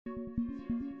Hello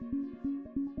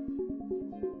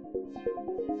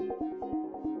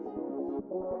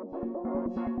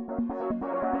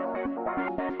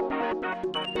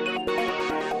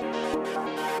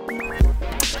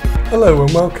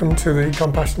and welcome to the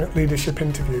Compassionate Leadership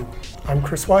Interview. I'm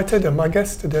Chris Whitehead and my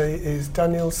guest today is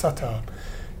Danyal Sattar,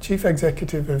 Chief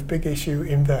Executive of Big Issue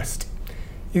Invest.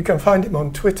 You can find him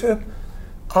on Twitter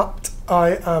at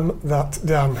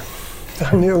 @IamThatDan.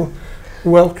 Danyal,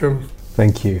 welcome.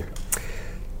 Thank you.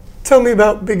 Tell me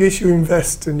about Big Issue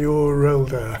Invest and your role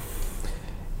there.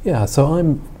 Yeah, so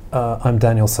I'm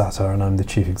Danyal Sattar and I'm the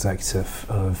Chief Executive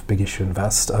of Big Issue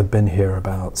Invest. I've been here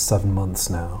about 7 months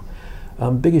now.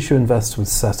 Big Issue Invest was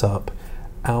set up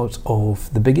out of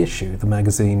The Big Issue, the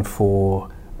magazine for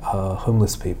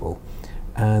homeless people.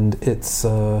 And it's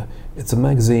a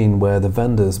magazine where the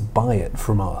vendors buy it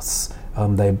from us.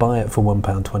 They buy it for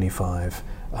 £1.25,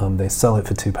 they sell it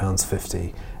for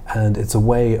 £2.50, and it's a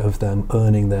way of them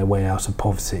earning their way out of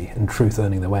poverty, in truth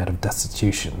earning their way out of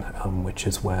destitution, which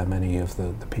is where many of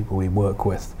the people we work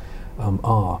with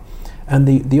are. And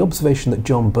the observation that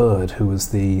John Bird, who was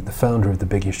the founder of The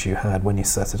Big Issue, had when he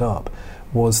set it up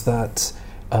was that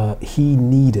he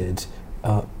needed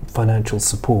financial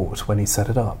support when he set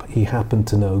it up. He happened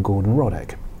to know Gordon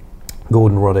Roddick.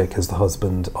 Gordon Roddick is the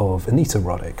husband of Anita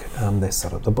Roddick, and they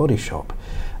set up the Body Shop.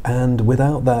 And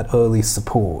without that early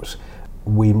support,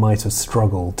 we might have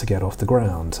struggled to get off the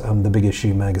ground. The Big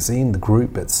Issue magazine, the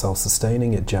group, it's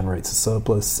self-sustaining, it generates a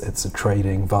surplus, it's a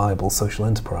trading, viable social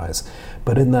enterprise.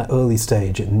 But in that early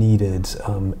stage, it needed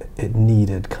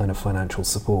kind of financial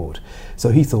support. So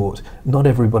he thought, not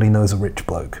everybody knows a rich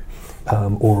bloke,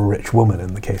 or a rich woman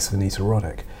in the case of Anita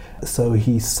Roddick. So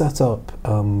he set up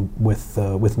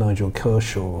with Nigel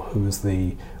Kershaw, who was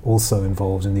also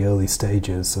involved in the early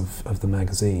stages of the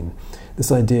magazine, this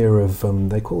idea of,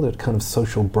 they called it kind of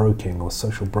social broking or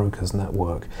social brokers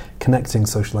network, connecting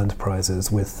social enterprises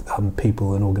with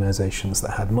people and organizations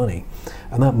that had money.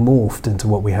 And that morphed into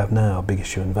what we have now, Big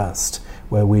Issue Invest,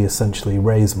 where we essentially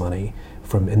raise money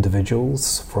from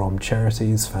individuals, from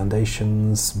charities,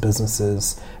 foundations,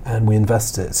 businesses, and we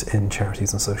invest it in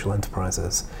charities and social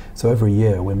enterprises. So every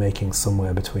year we're making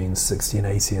somewhere between 60 and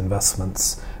 80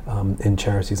 investments in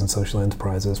charities and social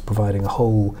enterprises, providing a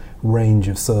whole range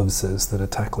of services that are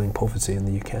tackling poverty in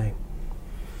the UK.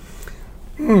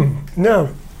 Now,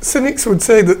 cynics would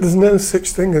say that there's no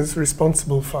such thing as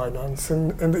responsible finance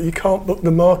and that you can't book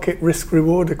the market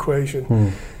risk-reward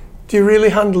equation. Do you really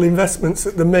handle investments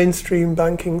that the mainstream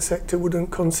banking sector wouldn't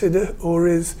consider, or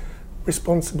is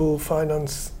responsible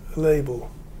finance a label?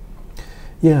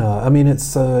 Yeah, I mean,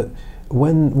 it's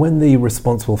when the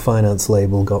responsible finance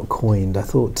label got coined, I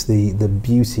thought the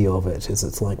beauty of it is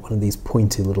it's like one of these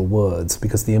pointy little words,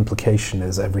 because the implication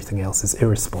is everything else is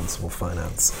irresponsible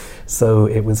finance. So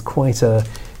it was quite a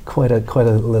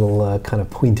little kind of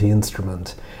pointy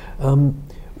instrument.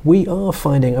 We are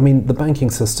finding, I mean, the banking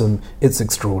system, it's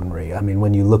extraordinary. I mean,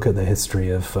 when you look at the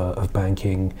history of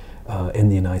banking in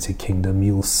the United Kingdom,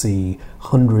 you'll see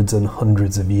hundreds and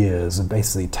hundreds of years of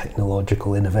basically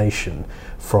technological innovation,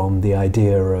 from the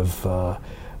idea of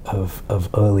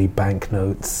early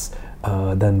banknotes,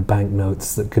 then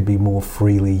banknotes that could be more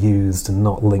freely used and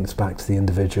not linked back to the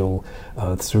individual,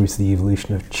 through to the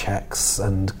evolution of checks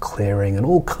and clearing and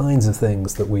all kinds of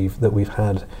things that we've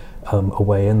had a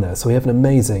way in there. So we have an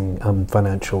amazing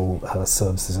financial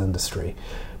services industry.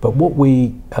 But what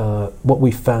we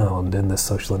found in the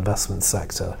social investment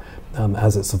sector,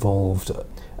 as it's evolved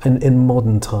in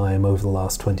modern time over the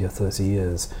last 20 or 30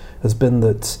 years, has been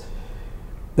that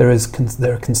there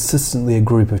are consistently a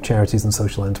group of charities and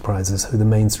social enterprises who the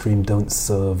mainstream don't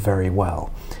serve very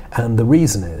well. And the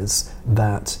reason is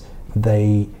that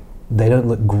they don't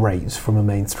look great from a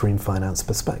mainstream finance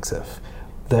perspective.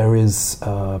 There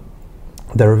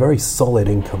are very solid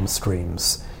income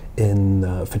streams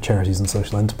for charities and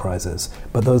social enterprises,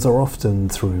 but those are often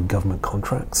through government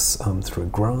contracts, through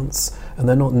grants, and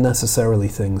they're not necessarily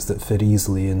things that fit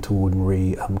easily into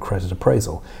ordinary credit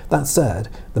appraisal. That said,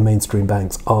 the mainstream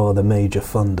banks are the major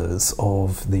funders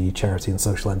of the charity and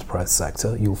social enterprise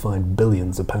sector. You'll find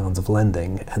billions of pounds of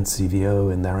lending.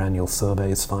 NCVO in their annual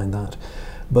surveys find that.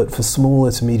 But for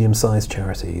smaller to medium-sized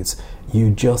charities, you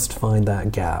just find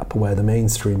that gap where the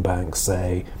mainstream banks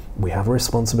say, we have a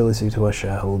responsibility to our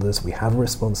shareholders, we have a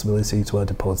responsibility to our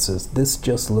depositors, this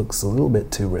just looks a little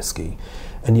bit too risky.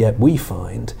 And yet we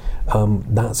find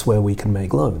that's where we can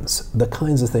make loans. The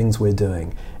kinds of things we're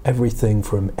doing, everything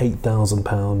from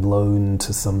 £8,000 loan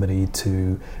to somebody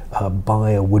to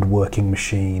buy a woodworking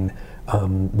machine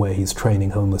where he's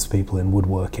training homeless people in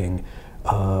woodworking,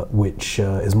 which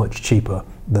is much cheaper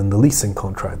than the leasing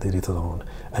contract that it is on.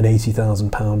 An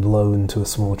 £80,000 loan to a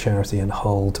small charity in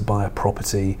Hull to buy a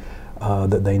property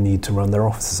that they need to run their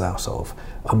offices out of.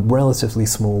 Relatively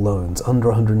small loans, under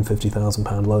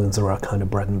 £150,000 loans are our kind of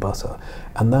bread and butter.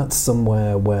 And that's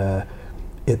somewhere where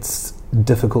it's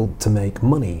difficult to make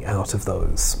money out of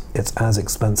those. It's as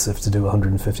expensive to do a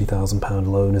 £150,000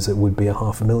 loan as it would be a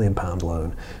 £500,000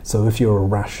 loan. So if you're a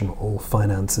rational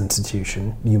finance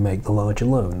institution, you make the larger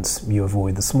loans, you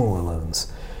avoid the smaller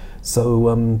loans.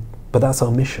 So, but that's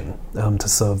our mission, to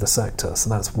serve the sector, so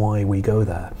that's why we go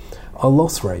there. Our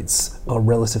loss rates are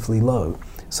relatively low,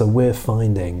 so we're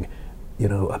finding,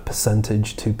 a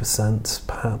percentage, 2%,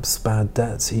 perhaps bad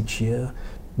debts each year.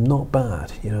 Not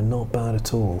bad, not bad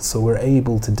at all. So we're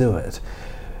able to do it.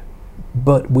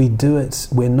 But we do it,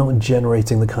 we're not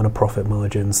generating the kind of profit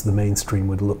margins the mainstream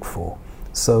would look for.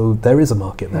 So there is a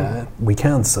market there. We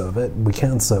can serve it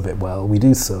well, we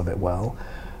do serve it well.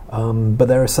 But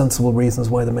there are sensible reasons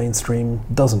why the mainstream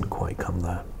doesn't quite come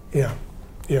there. Yeah.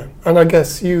 And I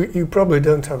guess you probably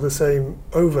don't have the same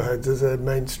overheads as a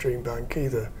mainstream bank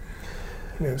either.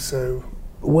 So...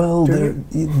 Well,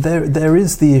 there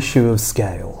is the issue of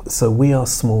scale. So we are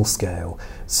small scale.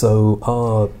 So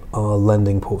our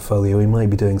lending portfolio, we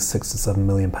might be doing £6 to £7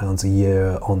 million a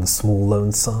year on the small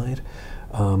loan side.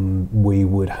 We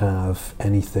would have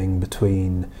anything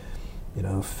between,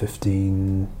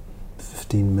 15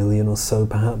 million or so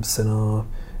perhaps in our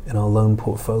loan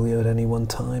portfolio at any one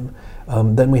time.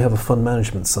 Then we have a fund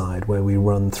management side where we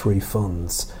run 3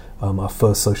 funds. Our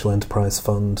first social enterprise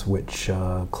fund, which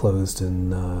closed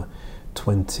in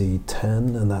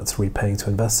 2010, and that's repaying to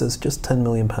investors, just £10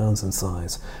 million in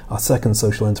size. Our second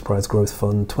social enterprise growth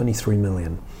fund, 23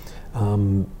 million.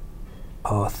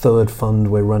 Our third fund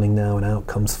we're running now, an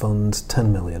outcomes fund,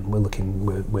 10 million.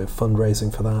 We're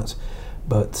fundraising for that,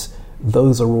 but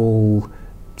those are all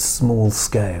small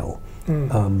scale.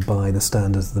 By the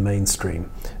standards of the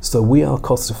mainstream. So we are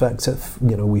cost effective.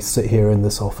 We sit here in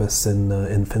this office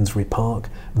in Finsbury Park,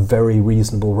 very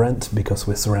reasonable rent because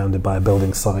we're surrounded by a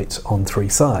building site on 3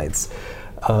 sides.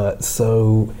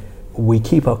 So we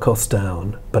keep our costs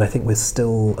down, but I think we're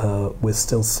still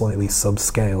slightly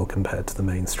subscale compared to the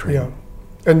mainstream. Yeah.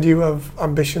 And do you have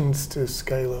ambitions to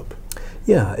scale up?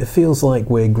 Yeah, it feels like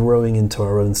we're growing into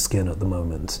our own skin at the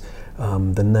moment.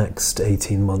 The next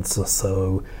 18 months or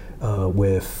so,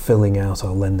 we're filling out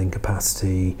our lending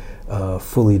capacity,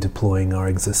 fully deploying our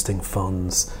existing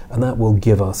funds, and that will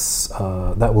give us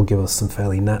some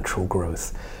fairly natural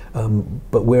growth.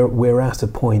 But we're at a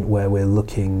point where we're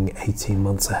looking 18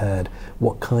 months ahead.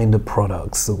 What kind of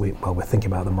products we're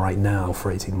thinking about them right now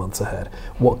for 18 months ahead.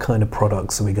 What kind of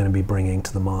products are we going to be bringing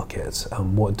to the market?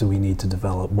 What do we need to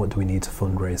develop? What do we need to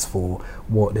fundraise for?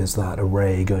 What is that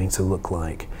array going to look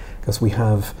like? Because we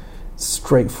have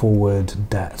straightforward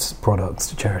debt products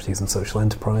to charities and social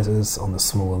enterprises on the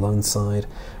smaller loan side.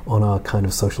 On our kind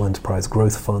of social enterprise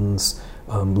growth funds,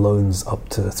 loans up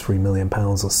to £3 million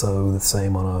or so. The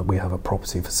same we have a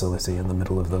property facility in the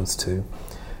middle of those two.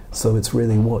 So it's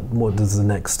really what does the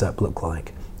next step look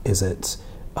like? Is it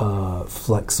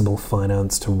flexible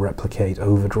finance to replicate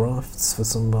overdrafts for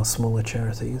some of our smaller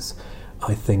charities?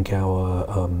 I think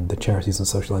the charities and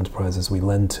social enterprises we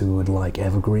lend to would like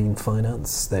evergreen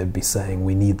finance. They'd be saying,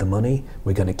 we need the money,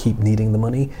 we're going to keep needing the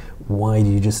money. Why do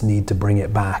you just need to bring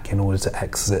it back in order to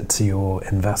exit to your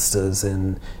investors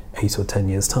in 8 or 10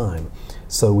 years' time?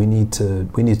 So we need to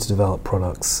develop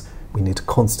products. We need to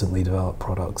constantly develop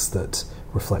products that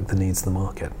reflect the needs of the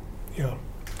market. Yeah.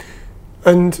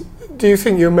 And do you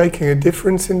think you're making a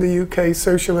difference in the UK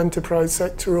social enterprise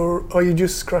sector, or are you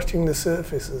just scratching the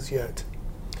surface as yet?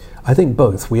 I think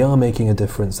both. We are making a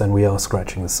difference and we are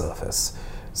scratching the surface.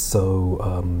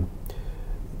 So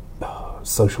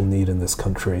social need in this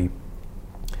country,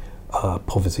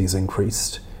 poverty's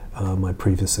increased. My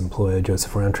previous employer,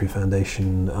 Joseph Rowntree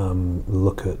Foundation,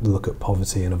 look at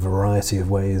poverty in a variety of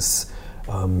ways.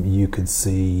 You could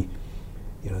see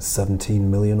 17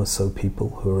 million or so people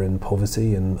who are in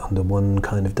poverty and under one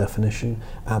kind of definition.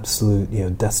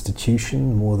 Absolute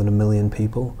destitution, more than 1 million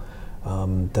people.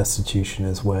 Destitution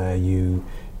is where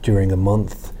during a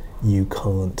month, you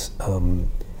can't,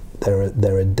 there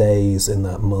are days in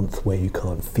that month where you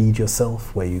can't feed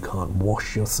yourself, where you can't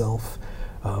wash yourself,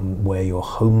 where you're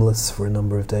homeless for a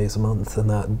number of days a month, and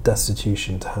that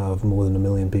destitution, to have more than 1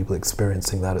 million people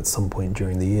experiencing that at some point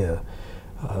during the year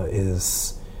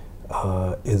is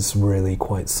really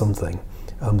quite something.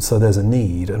 So there's a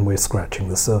need, and we're scratching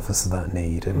the surface of that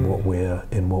need in what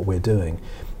we're doing.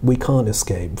 we can't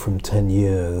escape from 10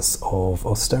 years of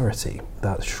austerity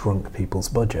that shrunk people's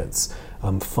budgets.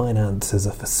 Finance is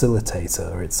a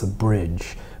facilitator, it's a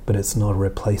bridge, but it's not a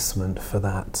replacement for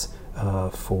that,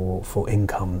 for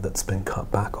income that's been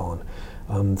cut back on.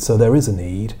 So there is a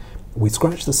need. We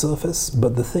scratch the surface,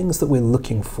 but the things that we're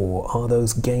looking for are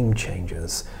those game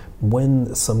changers.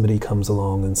 When somebody comes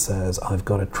along and says, I've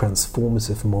got a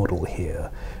transformative model here,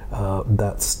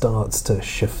 that starts to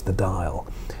shift the dial.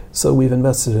 So we've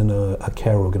invested in a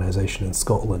care organisation in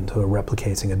Scotland who are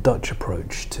replicating a Dutch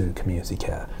approach to community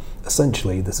care.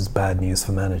 Essentially, this is bad news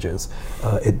for managers.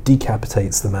 It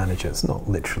decapitates the managers, not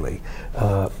literally.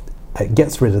 It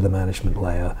gets rid of the management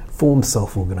layer, forms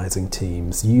self-organising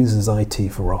teams, uses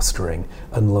IT for rostering,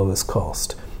 and lowers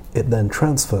cost. It then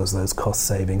transfers those cost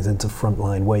savings into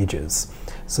frontline wages.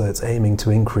 So it's aiming to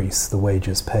increase the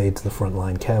wages paid to the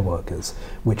frontline care workers,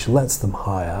 which lets them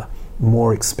hire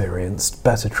more experienced,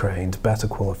 better trained, better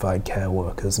qualified care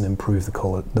workers and improve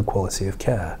the quality of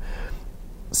care.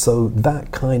 So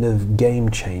that kind of game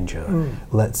changer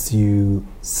lets you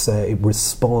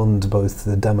respond both to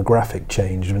the demographic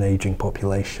change of an aging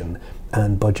population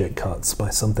and budget cuts by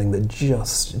something that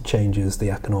just changes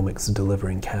the economics of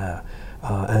delivering care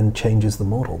and changes the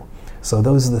model. So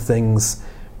those are the things.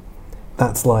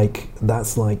 That's like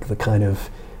the kind of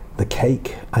the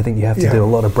cake. I think you have to do a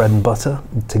lot of bread and butter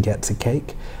to get to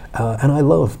cake. And I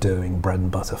love doing bread and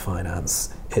butter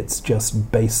finance. It's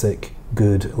just basic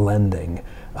good lending.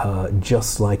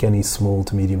 Just like any small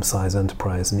to medium-sized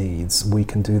enterprise needs, we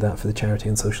can do that for the charity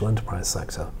and social enterprise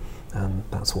sector, and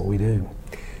that's what we do.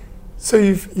 So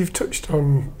you've touched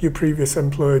on your previous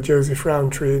employer, Joseph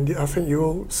Rowntree, and I think you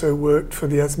also worked for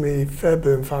the Esme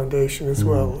Fairbairn Foundation as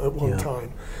well at one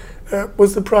time.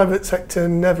 Was the private sector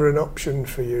never an option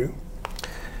for you?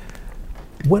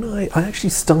 When I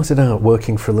actually started out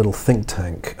working for a little think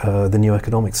tank, the New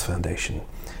Economics Foundation,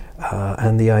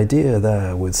 and the idea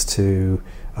there was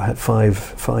I had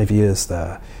five years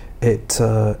there.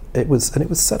 It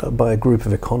was set up by a group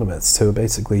of economists who were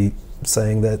basically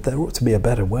saying that there ought to be a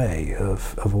better way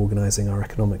of organising our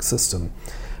economic system,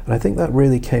 and I think that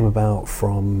really came about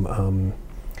from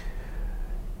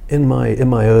in my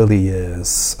early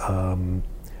years.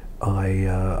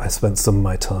 I spent some of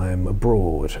my time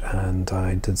abroad, and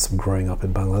I did some growing up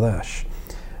in Bangladesh.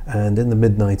 And in the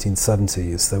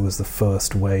mid-1970s, there was the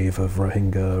first wave of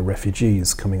Rohinga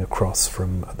refugees coming across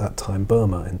from, at that time,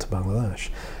 Burma into Bangladesh.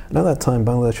 And at that time,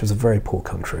 Bangladesh was a very poor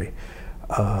country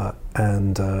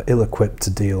and ill-equipped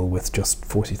to deal with just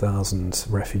 40,000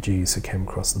 refugees who came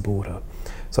across the border.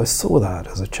 So I saw that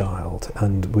as a child,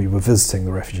 and we were visiting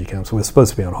the refugee camps. We were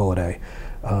supposed to be on holiday.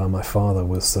 My father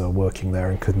was working there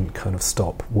and couldn't kind of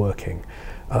stop working.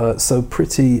 So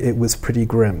it was pretty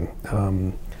grim.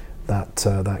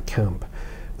 That camp.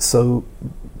 So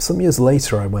some years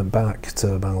later I went back to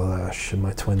Bangladesh in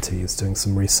my 20s doing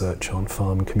some research on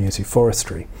farm and community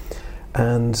forestry,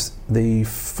 and the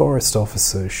forest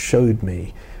officer showed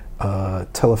me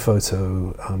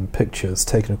telephoto pictures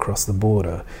taken across the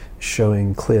border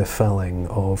showing clear felling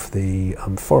of the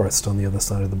forest on the other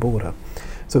side of the border.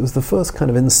 So it was the first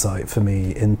kind of insight for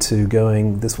me into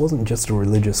going, this wasn't just a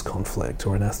religious conflict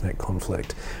or an ethnic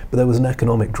conflict, but there was an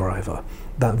economic driver.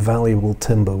 That valuable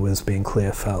timber was being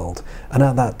clear felled, and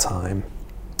at that time,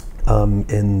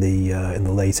 in the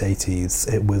late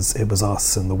 80s, it was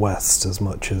us in the West as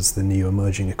much as the new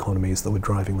emerging economies that were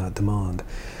driving that demand.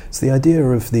 So the idea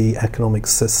of the economic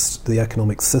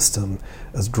system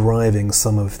as driving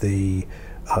some of the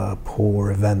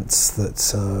poor events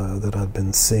that I'd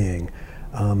been seeing,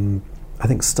 I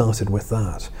think started with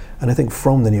that. And I think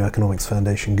from the New Economics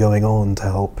Foundation going on to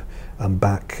help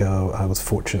I was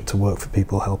fortunate to work for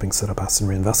people helping set up Aston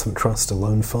Reinvestment Trust, a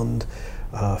loan fund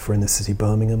for inner city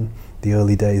Birmingham, the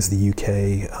early days of the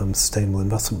UK Sustainable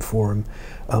Investment Forum.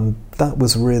 That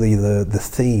was really the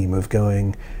theme of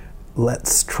going,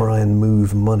 let's try and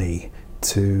move money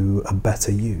to a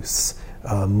better use.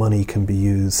 Money can be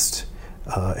used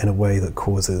in a way that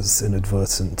causes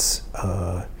inadvertent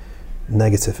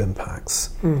negative impacts.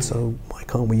 So why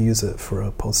can't we use it for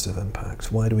a positive impact?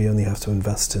 Why do we only have to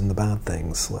invest in the bad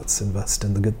things? Let's invest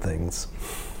in the good things.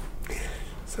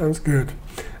 Sounds good.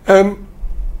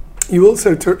 You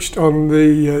also touched on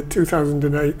the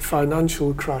 2008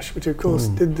 financial crash, which of course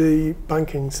did the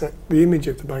image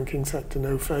of the banking sector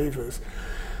no favours.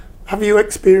 Have you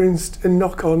experienced a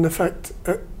knock-on effect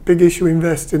at Big Issue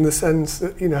Invest in the sense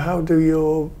that, how do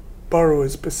your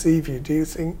borrowers perceive you? Do you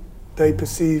think they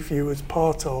perceive you as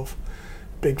part of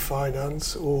big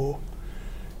finance, or?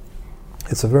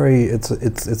 It's a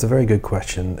very good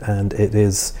question, and it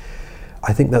is.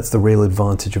 I think that's the real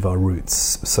advantage of our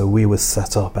roots. So we were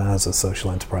set up as a social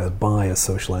enterprise, by a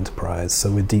social enterprise,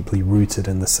 so we're deeply rooted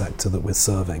in the sector that we're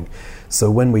serving.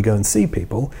 So when we go and see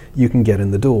people, you can get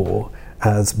in the door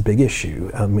as Big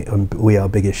Issue, and we are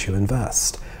Big Issue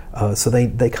Invest. So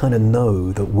they kind of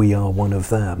know that we are one of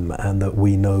them and that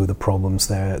we know the problems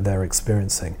they're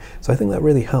experiencing. So I think that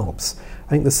really helps. I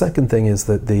think the second thing is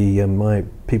that my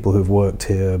people who've worked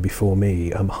here before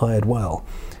me hired well.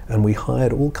 And we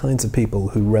hired all kinds of people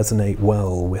who resonate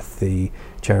well with the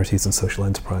charities and social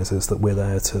enterprises that we're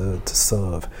there to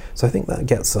serve. So I think that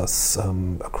gets us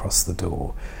across the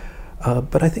door.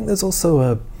 But I think there's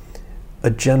also a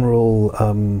general,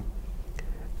 an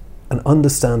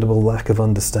understandable lack of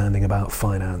understanding about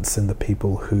finance in the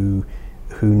people who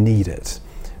need it.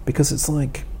 Because it's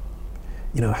like,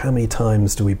 how many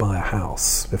times do we buy a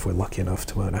house if we're lucky enough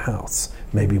to own a house?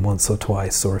 Maybe once or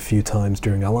twice or a few times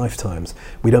during our lifetimes.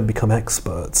 We don't become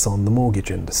experts on the mortgage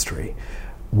industry.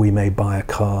 We may buy a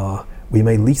car, we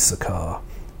may lease a car.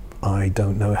 I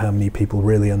don't know how many people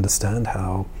really understand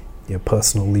how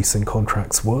personal leasing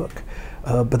contracts work.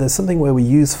 But there's something where we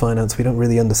use finance, we don't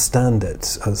really understand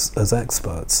it as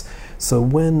experts. So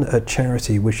when a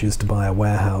charity wishes to buy a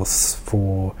warehouse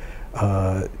for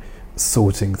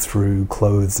sorting through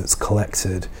clothes that's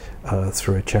collected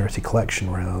through a charity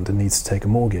collection round and needs to take a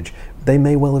mortgage, they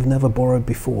may well have never borrowed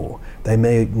before. They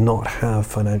may not have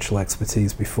financial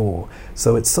expertise before.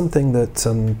 So it's something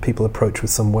that people approach with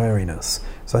some wariness.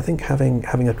 So I think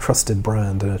having a trusted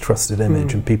brand and a trusted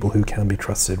image and people who can be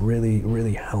trusted really,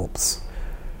 really helps.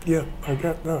 Yeah, I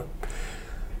get that.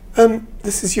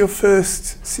 This is your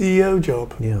first CEO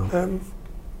job. Yeah.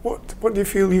 What do you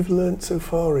feel you've learnt so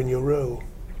far in your role?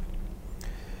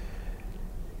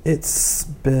 It's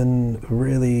been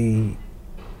really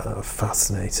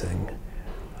fascinating.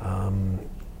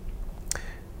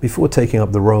 Before taking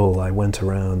up the role, I went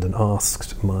around and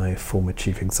asked my former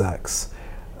chief execs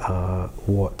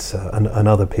and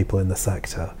other people in the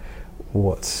sector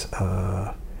what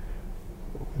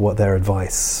their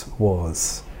advice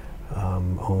was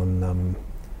on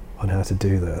how to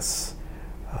do this.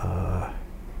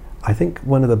 I think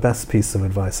one of the best pieces of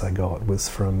advice I got was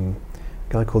from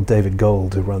a guy called David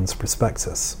Gold, who runs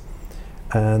Prospectus,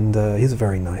 and he's a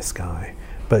very nice guy,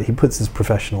 but he puts his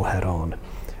professional head on,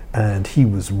 and he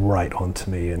was right on to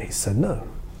me, and he said, "No,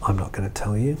 I'm not going to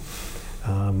tell you.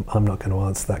 I'm not going to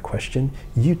answer that question.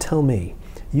 You tell me.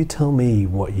 You tell me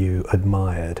what you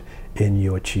admired in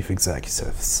your chief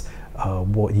executives,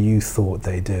 what you thought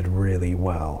they did really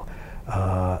well."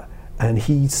 And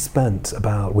he spent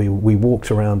we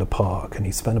walked around a park, and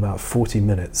he spent about 40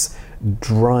 minutes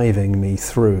driving me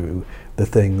through the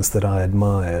things that I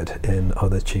admired in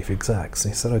other chief execs.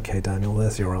 And he said, "Okay, Daniel,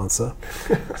 there's your answer."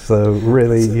 So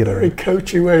really, it's a very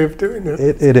coachy way of doing it.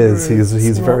 It is.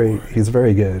 He's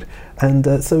very good.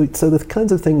 And so the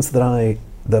kinds of things that I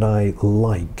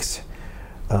liked,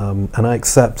 and I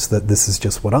accept that this is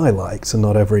just what I liked, and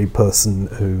not every person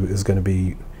who is going to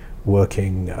be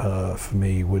working for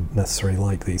me would necessarily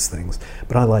like these things.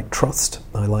 But I like trust.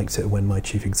 I liked it when my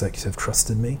chief executive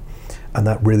trusted me, and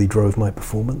that really drove my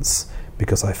performance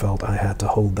because I felt I had to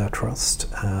hold their trust.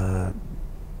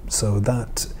 So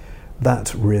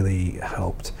that really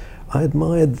helped. I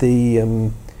admired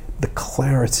the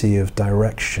clarity of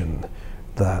direction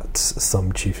that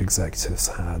some chief executives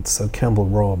had. So Campbell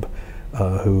Robb,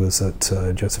 who was at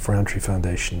Joseph Rowntree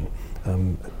Foundation,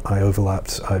 I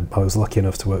overlapped. I was lucky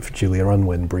enough to work for Julia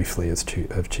Unwin briefly as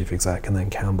chief exec, and then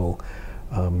Campbell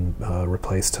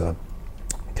replaced her.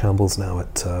 Campbell's now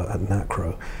at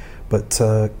NACRO, but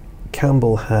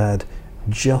Campbell had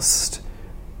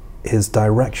his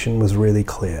direction was really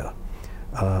clear.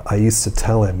 I used to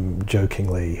tell him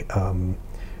jokingly,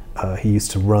 he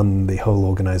used to run the whole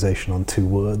organization on 2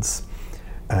 words,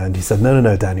 and he said,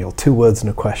 no, Daniel, 2 words and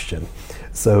a question.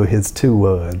 So his 2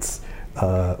 words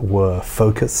were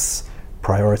focus,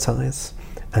 prioritize,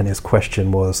 and his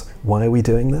question was, why are we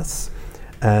doing this?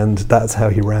 And that's how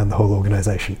he ran the whole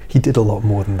organization. He did a lot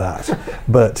more than that,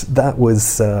 but that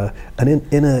was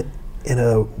in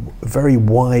a very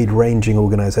wide-ranging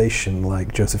organization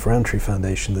like Joseph Rowntree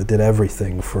Foundation that did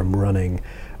everything from running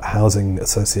a housing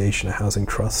association, a housing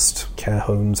trust, care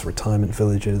homes, retirement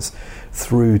villages,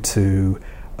 through to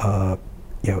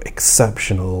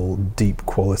exceptional, deep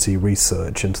quality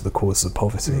research into the causes of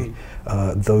poverty.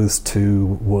 Those 2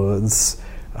 words,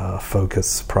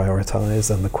 focus, prioritize,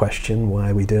 and the question,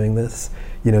 why are we doing this?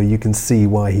 You can see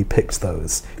why he picked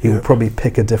those. He will probably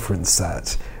pick a different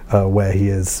set where he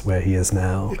is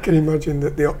now. You can imagine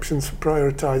that the options for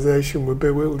prioritisation were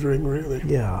bewildering, really.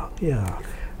 Yeah.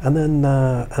 And then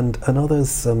and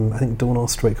others. I think Dawn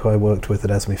Ostwick, who I worked with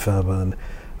at Esme Fairbairn,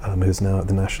 who's now at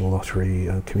the National Lottery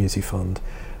Community Fund.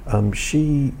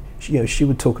 She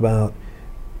would talk about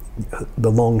the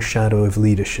long shadow of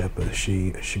leadership, as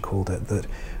she called it, that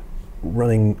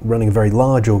running a very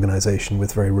large organisation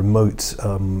with very remote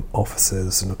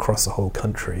offices and across the whole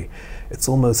country, it's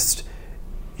almost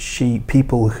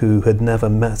people who had never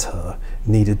met her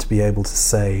needed to be able to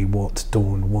say what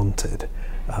Dawn wanted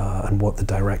and what the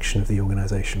direction of the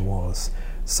organisation was.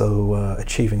 So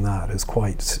achieving that is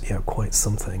quite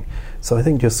something. So I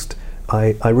think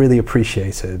I really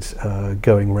appreciated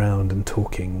going round and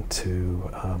talking to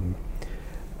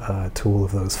all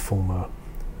of those former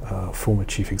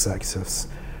chief executives.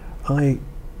 I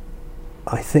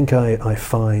think I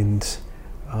find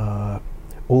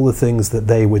all the things that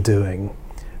they were doing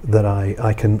that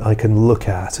I can look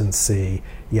at and see,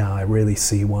 yeah, I really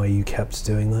see why you kept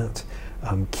doing that.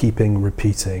 Keeping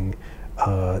repeating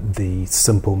the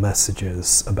simple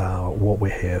messages about what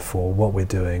we're here for, what we're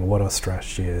doing, what our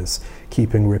strategy is,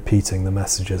 keeping repeating the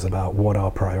messages about what our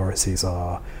priorities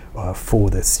are for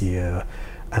this year,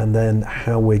 and then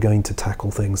how we're going to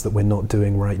tackle things that we're not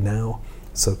doing right now,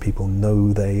 so people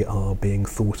know they are being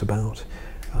thought about.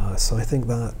 So I think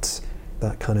that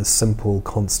kind of simple,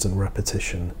 constant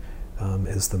repetition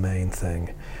is the main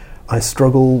thing. I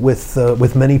struggle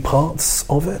with many parts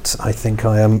of it. I think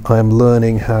I am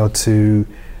learning how to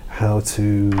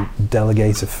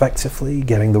delegate effectively,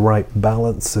 getting the right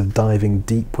balance of diving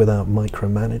deep without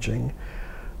micromanaging.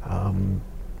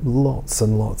 Lots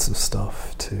and lots of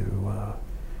stuff to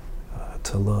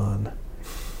learn.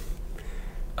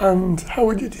 And how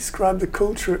would you describe the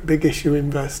culture at Big Issue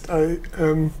Invest?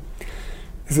 Is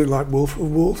it like Wolf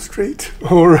of Wall Street,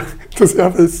 or does it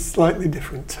have a slightly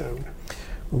different tone?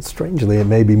 Well, strangely, it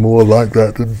may be more like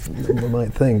that than one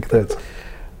might think. That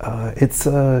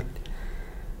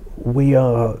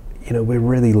we're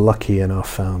really lucky in our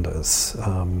founders.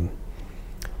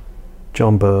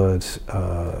 John Bird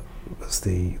was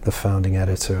the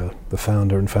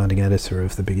founder and founding editor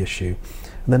of the Big Issue,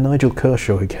 and then Nigel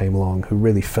Kershaw, who came along, who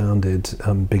really founded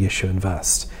Big Issue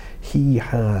Invest. He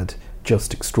had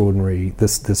just extraordinary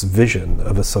this vision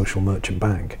of a social merchant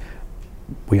bank.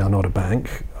 We are not a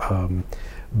bank.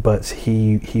 But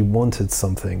he wanted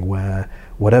something where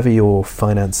whatever your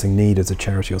financing need as a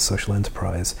charity or social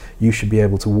enterprise, you should be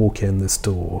able to walk in this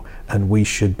door and we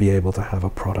should be able to have a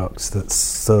product that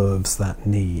serves that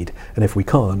need. And if we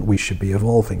can't, we should be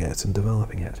evolving it and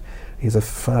developing it. He's a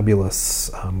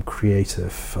fabulous,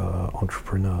 creative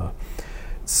entrepreneur.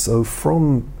 So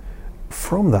from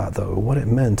that, though, what it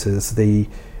meant is these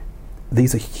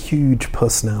are huge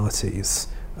personalities.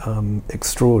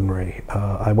 Extraordinary.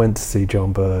 I went to see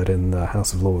John Bird in the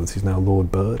House of Lords. He's now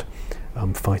Lord Bird,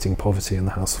 fighting poverty in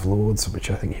the House of Lords, which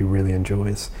I think he really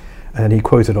enjoys. And he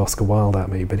quoted Oscar Wilde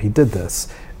at me, but he did this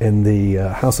in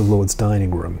the House of Lords dining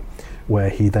room,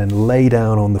 where he then lay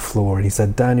down on the floor and he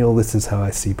said, "Daniel, this is how I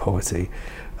see poverty,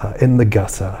 in the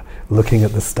gutter, looking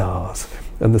at the stars."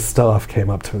 And the staff came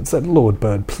up to him and said, "Lord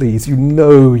Bird, please, you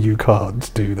know you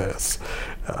can't do this."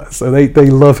 So they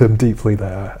love him deeply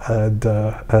there, and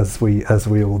as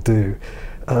we all do.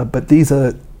 But these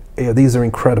are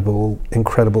incredible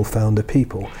founder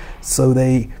people. So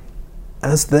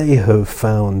as they have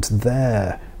found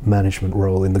their management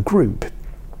role in the group,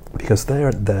 because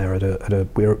they're there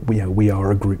we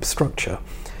are a group structure.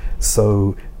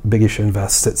 So Big Issue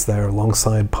Invest sits there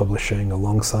alongside publishing,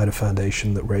 alongside a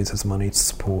foundation that raises money to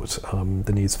support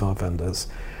the needs of our vendors.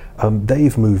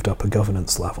 They've moved up a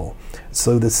governance level.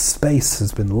 So the space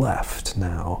has been left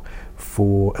now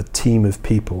for a team of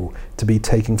people to be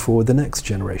taking forward the next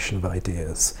generation of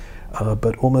ideas.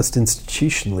 But almost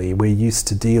institutionally, we're used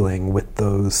to dealing with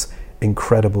those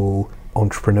incredible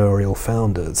entrepreneurial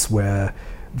founders where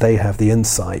they have the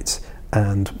insight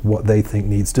and what they think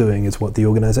needs doing is what the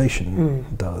organization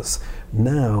does.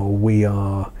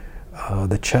 Now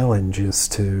the challenge is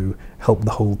to help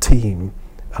the whole team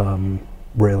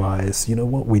realize, you know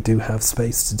what, we do have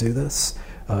space to do this.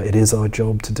 It is our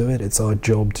job to do it. It's our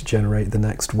job to generate the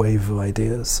next wave of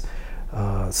ideas.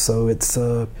 So it's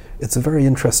a very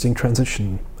interesting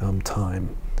transition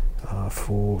time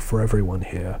for everyone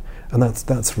here, and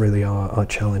that's really our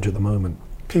challenge at the moment.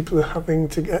 People are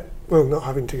not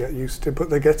having to get used to, but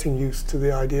they're getting used to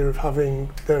the idea of having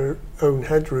their own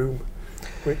headroom,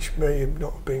 which may have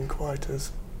not been quite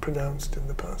as pronounced in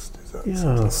the past. Is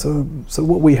that so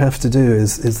what we have to do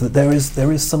is that there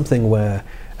is something where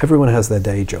everyone has their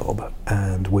day job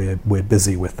and we're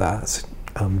busy with that,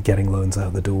 getting loans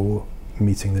out the door,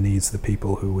 meeting the needs of the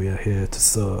people who we are here to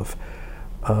serve.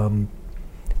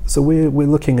 So we're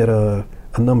looking at a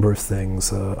a number of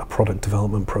things. A product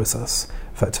development process,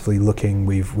 effectively looking.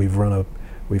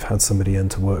 We've had somebody in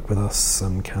to work with us,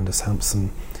 Candice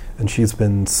Hampson, and she's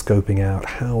been scoping out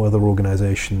how other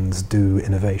organisations do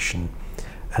innovation.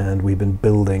 And we've been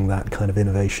building that kind of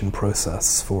innovation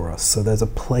process for us. So there's a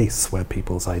place where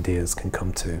people's ideas can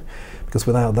come to. Because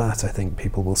without that, I think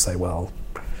people will say, well,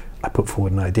 I put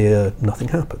forward an idea, nothing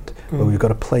happened. But we've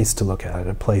got a place to look at it,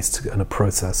 and a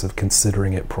process of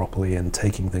considering it properly and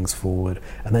taking things forward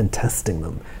and then testing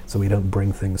them, so we don't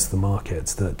bring things to the market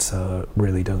that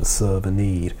really don't serve a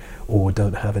need or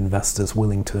don't have investors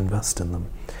willing to invest in them.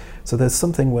 So there's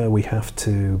something where we have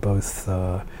to both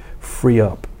free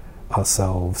up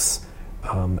ourselves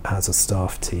as a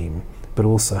staff team, but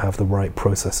also have the right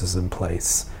processes in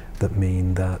place that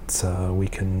mean that we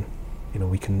can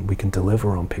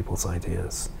deliver on people's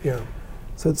ideas. Yeah.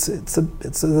 So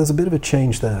there's a bit of a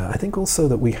change there. I think also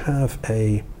that we have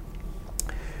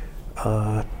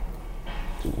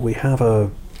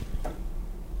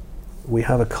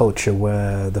a culture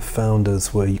where the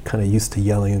founders were kind of used to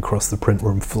yelling across the print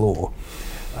room floor,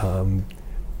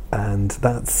 and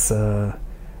that's.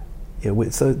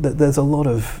 So there's a lot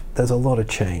of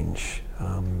change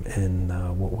in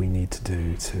what we need to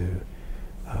do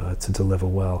to deliver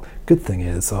well. Good thing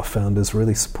is our founders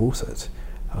really support it.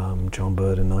 John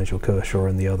Bird and Nigel Kershaw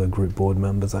and the other group board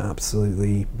members are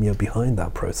absolutely behind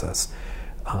that process.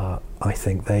 I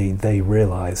think they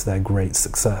realise their great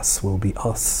success will be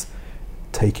us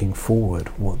taking forward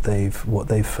what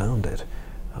they've founded,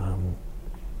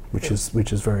 which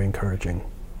is very encouraging.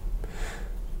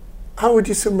 How would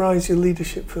you summarise your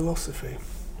leadership philosophy?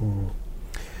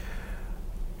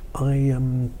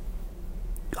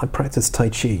 I practice Tai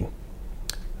Chi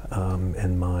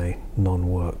in my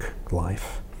non-work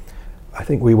life. I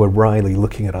think we were wryly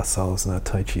looking at ourselves in our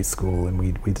Tai Chi school, and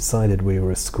we decided we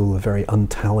were a school of very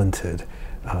untalented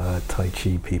Tai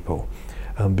Chi people,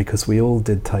 because we all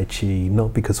did Tai Chi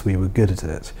not because we were good at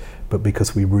it, but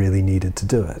because we really needed to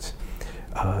do it.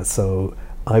 So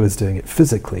I was doing it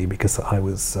physically because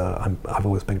I've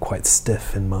always been quite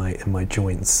stiff in my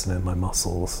joints and in my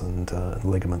muscles and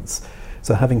ligaments.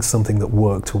 So having something that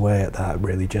worked away at that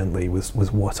really gently was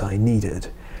what I needed.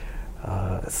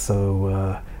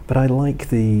 But I like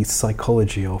the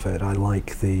psychology of it. I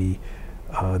like the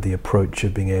approach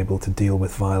of being able to deal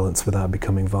with violence without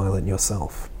becoming violent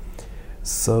yourself.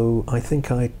 So I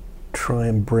think I try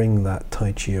and bring that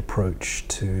Tai Chi approach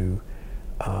to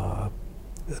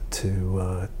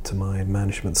my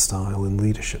management style and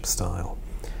leadership style.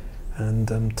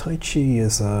 And Tai Chi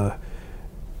is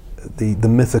the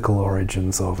mythical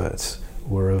origins of it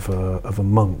were of a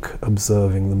monk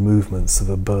observing the movements of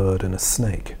a bird and a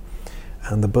snake.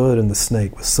 And the bird and the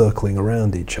snake were circling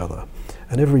around each other.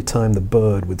 And every time the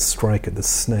bird would strike at the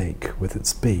snake with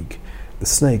its beak, the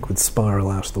snake would spiral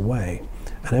out of the way.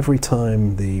 And every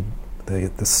time the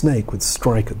snake would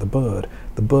strike at the bird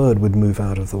would move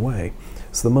out of the way.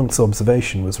 So the monk's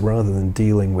observation was, rather than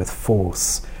dealing with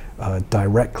force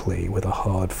directly with a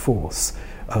hard force,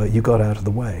 you got out of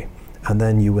the way, and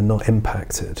then you were not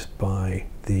impacted by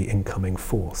the incoming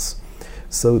force.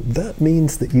 So that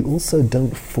means that you also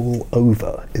don't fall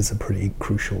over, is a pretty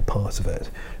crucial part of it.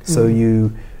 So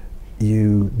you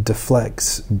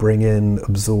deflect, bring in,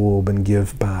 absorb, and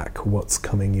give back what's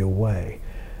coming your way.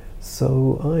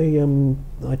 So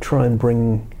I try and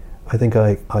bring. I think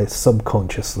I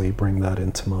subconsciously bring that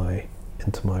into my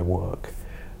work,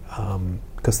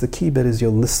 because the key bit is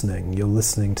you're listening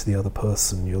to the other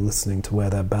person, you're listening to where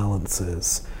their balance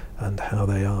is and how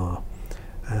they are.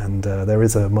 And there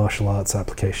is a martial arts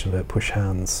application of it, push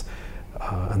hands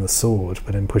and the sword,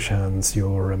 but in push hands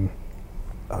you're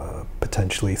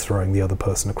potentially throwing the other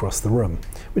person across the room,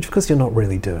 which of course you're not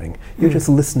really doing. You're just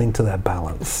listening to their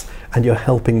balance, and you're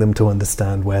helping them to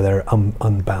understand where they're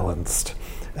unbalanced.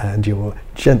 And you're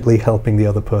gently helping the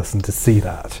other person to see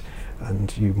that,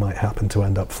 and you might happen to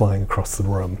end up flying across the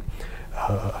room,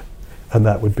 and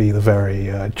that would be the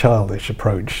very childish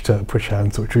approach to push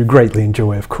hands, which we greatly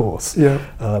enjoy, of course. Yeah.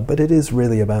 But it is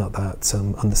really about that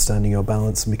understanding your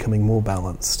balance and becoming more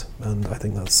balanced, and I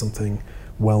think that's something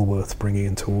well worth bringing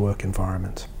into a work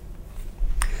environment.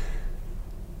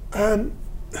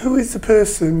 Who is the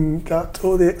person that,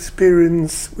 or the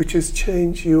experience which has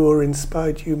changed you or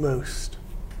inspired you most?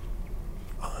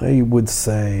 I would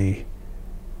say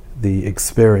the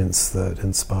experience that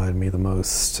inspired me the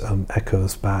most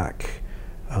echoes back.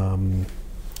 My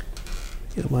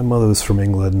mother was from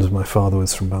England, my father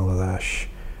was from Bangladesh.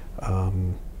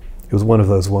 It was one of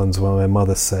those ones where my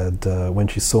mother said when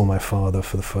she saw my father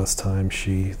for the first time,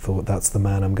 she thought, that's the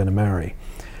man I'm going to marry.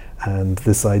 And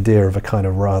this idea of a kind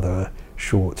of rather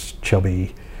short,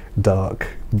 chubby, dark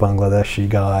Bangladeshi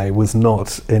guy was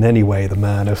not in any way the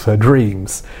man of her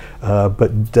dreams,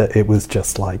 but it was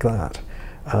just like that.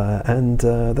 And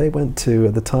they went to,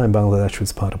 at the time Bangladesh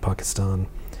was part of Pakistan,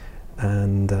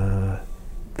 and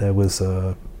there was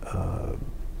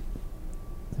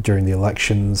during the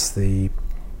elections, the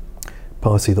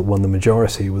party that won the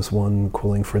majority was one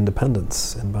calling for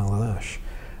independence in Bangladesh.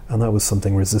 And that was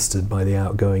something resisted by the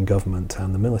outgoing government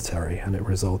and the military, and it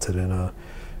resulted in a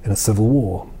civil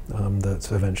war that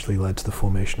eventually led to the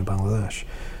formation of Bangladesh.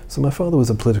 So my father was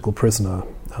a political prisoner,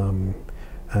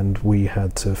 and we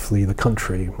had to flee the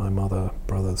country, my mother,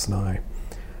 brothers and I,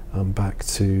 back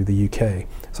to the UK.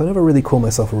 So I never really call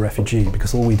myself a refugee,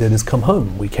 because all we did is come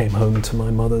home. We came home to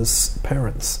my mother's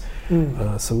parents.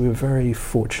 So we were very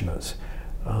fortunate.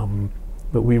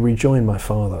 But we rejoined my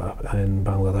father in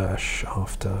Bangladesh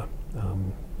after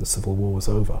the civil war was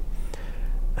over.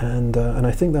 And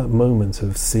I think that moment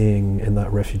of seeing in that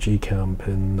refugee camp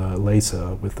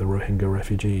later with the Rohinga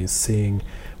refugees, seeing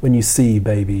when you see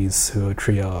babies who are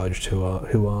triaged,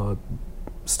 who are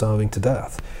starving to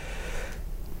death,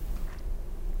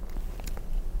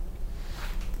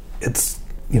 it's,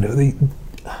 you know,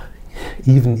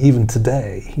 even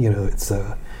today, you know, it's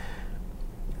an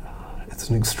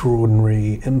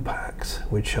extraordinary impact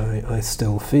which I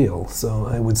still feel. So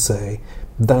I would say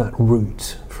that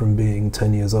route from being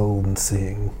 10 years old and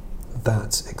seeing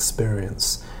that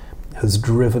experience has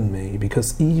driven me,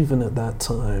 because even at that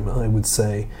time I would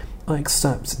say I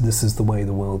accept this is the way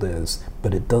the world is,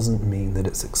 but it doesn't mean that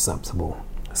it's acceptable.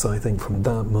 So I think from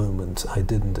that moment I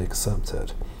didn't accept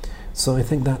it. So I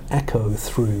think that echo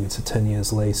through to 10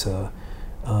 years later,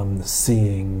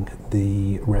 seeing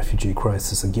the refugee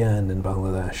crisis again in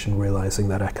Bangladesh and realizing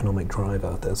that economic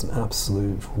driver, there's an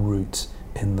absolute root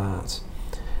in that.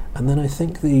 And then I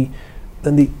think the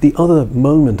other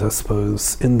moment, I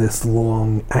suppose, in this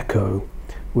long echo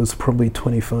was probably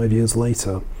 25 years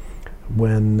later,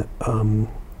 when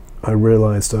I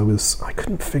realized I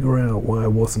couldn't figure out why I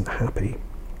wasn't happy.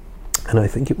 And I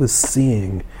think it was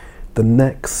seeing the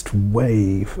next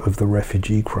wave of the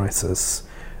refugee crisis,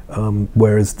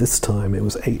 whereas this time it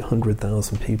was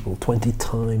 800,000 people, 20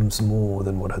 times more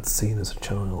than what I'd seen as a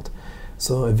child.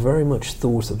 So I very much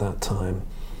thought at that time,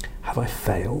 have I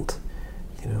failed?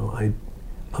 You know, I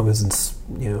was,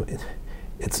 you know,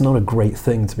 it's not a great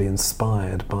thing to be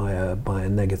inspired by a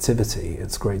negativity.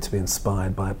 It's great to be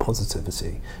inspired by a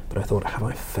positivity. But I thought, have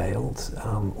I failed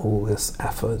all this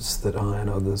effort that I and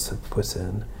others have put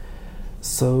in?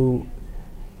 So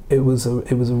it was a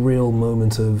real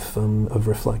moment of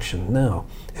reflection. Now,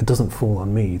 it doesn't fall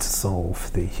on me to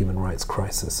solve the human rights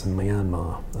crisis in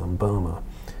Myanmar, Burma,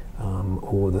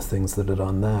 or the things that are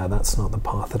done there. That's not the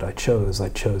path that I chose. I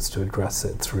chose to address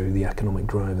it through the economic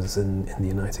drivers in the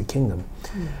United Kingdom.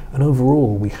 And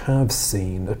overall, we have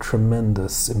seen a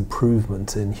tremendous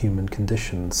improvement in human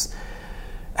conditions.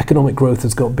 Economic growth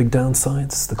has got big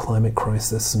downsides, the climate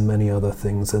crisis and many other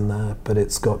things in there, but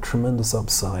it's got tremendous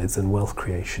upsides in wealth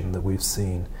creation that we've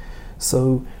seen.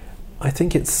 So I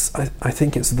think it's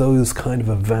those kind of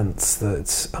events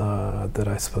that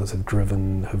I suppose have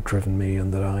driven me,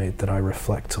 and that I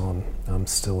reflect on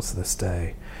still to this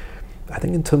day. I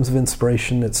think in terms of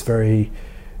inspiration,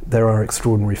 there are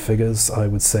extraordinary figures. I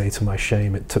would say, to my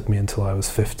shame, it took me until I was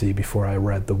 50 before I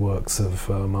read the works of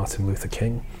Martin Luther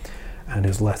King and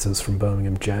his letters from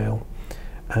Birmingham jail.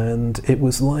 And it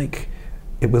was like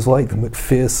the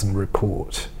Macpherson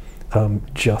Report,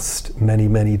 just many,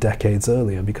 many decades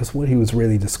earlier, because what he was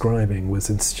really describing was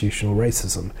institutional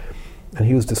racism. And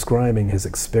he was describing his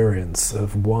experience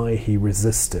of why he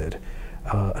resisted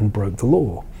and broke the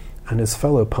law. And his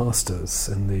fellow pastors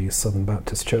in the Southern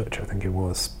Baptist Church, I think it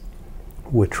was,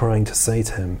 were trying to say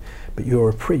to him, but you're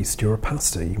a priest, you're a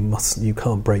pastor, you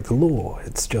can't break the law,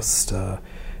 it's just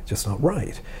not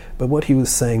right. But what he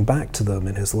was saying back to them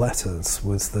in his letters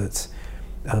was that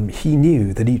he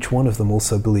knew that each one of them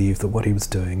also believed that what he was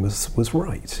doing was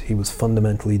right. He was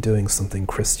fundamentally doing something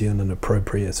Christian and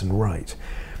appropriate and right.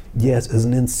 Yet, as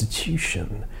an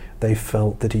institution, they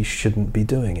felt that he shouldn't be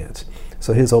doing it.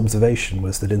 So his observation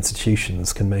was that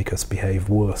institutions can make us behave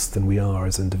worse than we are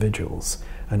as individuals.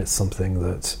 And it's something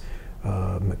that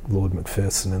Lord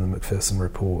Macpherson in the Macpherson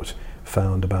Report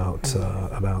found about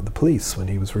the police when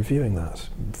he was reviewing that.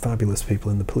 Fabulous people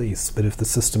in the police, but if the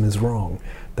system is wrong,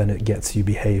 then it gets you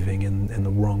behaving in the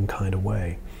wrong kind of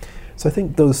way. So I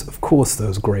think those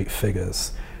great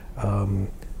figures and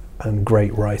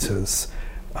great writers,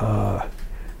 Nelson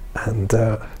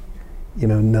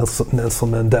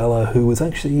Mandela,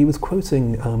 he was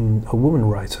quoting a woman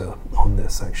writer on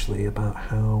this, actually, about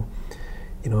how,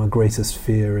 our greatest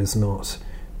fear is not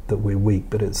that we're weak,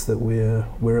 but it's that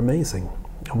we're amazing,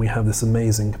 and we have this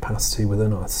amazing capacity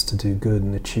within us to do good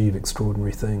and achieve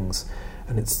extraordinary things.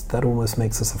 And that almost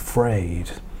makes us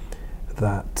afraid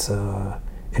that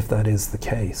if that is the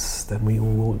case, then we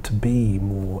all ought to be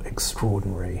more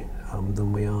extraordinary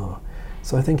than we are.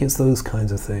 So I think it's those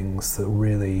kinds of things that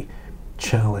really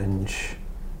challenge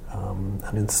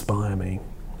and inspire me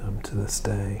to this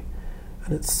day.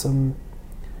 And it's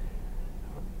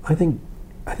I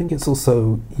think it's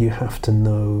also you have to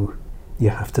know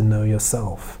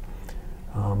yourself.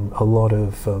 A lot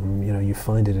of you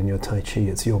find it in your Tai Chi.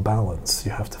 It's your balance.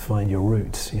 You have to find your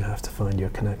root. You have to find your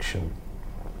connection.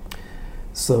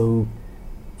 So,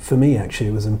 for me, actually,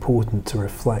 it was important to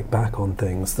reflect back on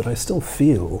things that I still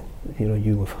feel.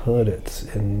 You have heard it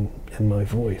in my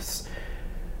voice.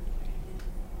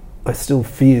 I still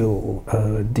feel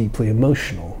deeply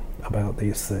emotional about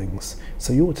these things.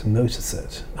 So you ought to notice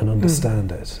it and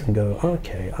understand it and go,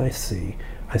 okay, I see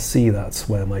that's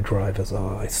where my drivers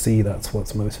are. I see that's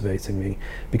what's motivating me.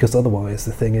 Because otherwise,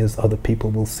 the thing is, other people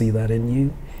will see that in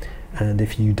you. And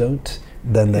if you don't,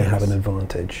 then they have an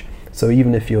advantage. So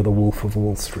even if you're the Wolf of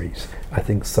Wall Street, I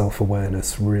think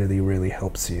self-awareness really, really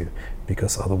helps you,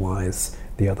 because otherwise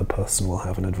the other person will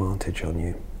have an advantage on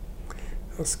you.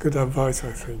 That's good advice,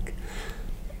 I think.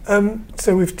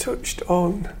 So we've touched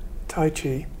on Tai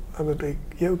Chi. I'm a big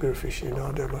yoga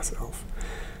aficionado myself.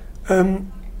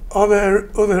 Are there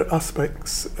other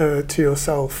aspects to your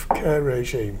self-care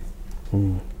regime?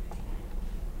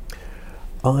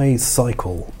 I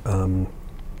cycle,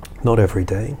 not every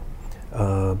day,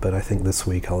 but I think this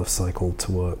week I'll have cycled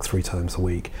to work 3 times a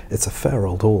week. It's a fair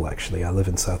old haul, actually. I live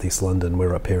in southeast London.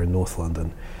 We're up here in North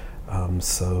London.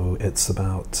 So it's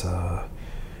about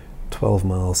 12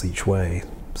 miles each way.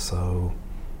 So,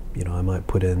 I might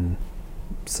put in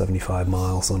 75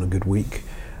 miles on a good week.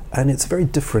 And it's a very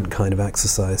different kind of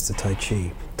exercise to Tai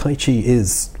Chi. Tai Chi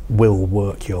will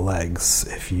work your legs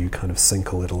if you kind of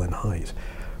sink a little in height.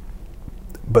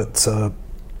 But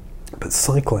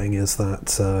cycling is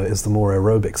the more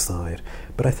aerobic side.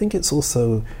 But I think it's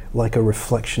also like a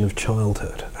reflection of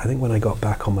childhood. I think when I got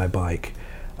back on my bike,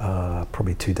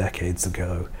 probably 2 decades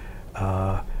ago,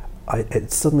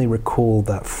 it suddenly recalled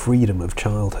that freedom of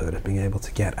childhood, of being able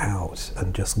to get out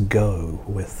and just go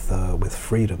with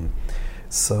freedom.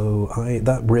 So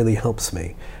that really helps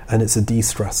me, and it's a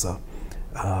de-stressor.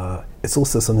 It's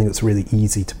also something that's really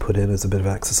easy to put in as a bit of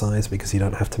exercise because you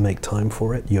don't have to make time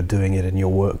for it. You're doing it in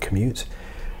your work commute.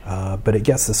 But it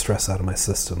gets the stress out of my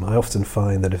system. I often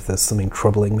find that if there's something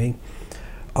troubling me,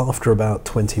 after about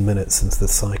 20 minutes into the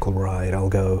cycle ride, I'll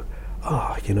go,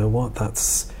 you know what,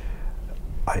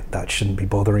 that shouldn't be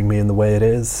bothering me in the way it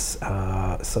is.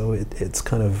 So it's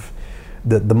kind of,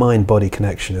 the mind-body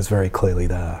connection is very clearly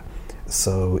there.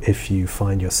 So if you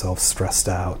find yourself stressed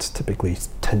out, typically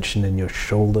tension in your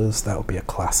shoulders, that would be a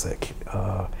classic,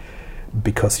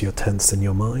 because you're tense in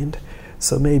your mind.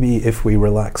 So maybe if we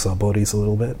relax our bodies a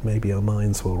little bit, maybe our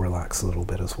minds will relax a little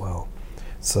bit as well.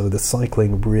 So the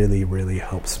cycling really, really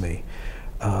helps me.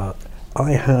 I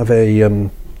have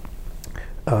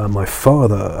my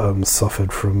father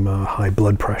suffered from high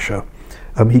blood pressure.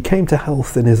 He came to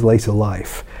health in his later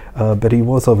life, but he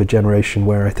was of a generation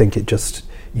where I think you just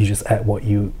ate what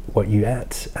you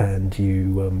ate, and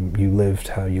you lived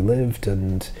how you lived,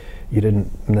 and you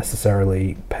didn't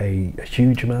necessarily pay a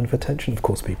huge amount of attention. Of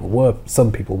course,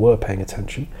 some people were paying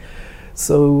attention.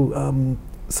 So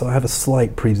I have a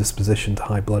slight predisposition to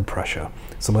high blood pressure.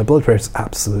 So my blood pressure is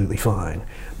absolutely fine,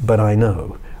 but I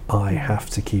know I have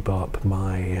to keep up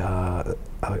my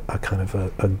a kind of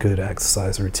a good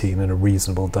exercise routine and a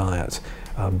reasonable diet,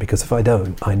 because if I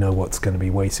don't, I know what's going to be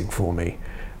waiting for me.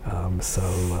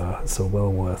 So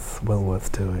well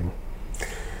worth doing.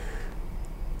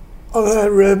 Are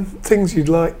there things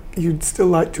you'd still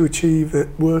like to achieve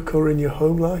at work or in your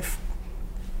home life?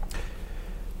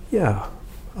 Yeah,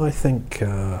 I think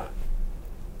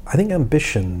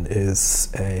ambition is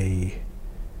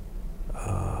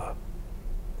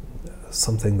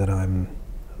something that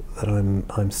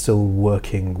I'm still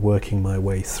working my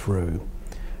way through.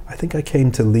 I think I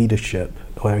came to leadership,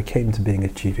 or I came to being a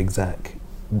chief exec,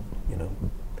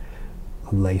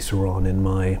 later on in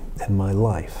my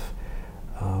life.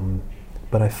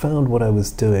 But I found what I was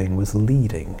doing was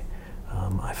leading.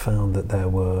 I found that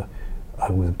I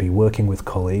would be working with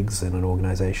colleagues in an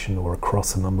organisation or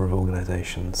across a number of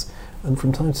organisations, and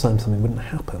from time to time something wouldn't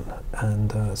happen.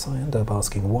 And so I ended up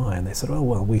asking why, and they said, "Oh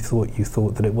well, we thought you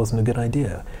thought that it wasn't a good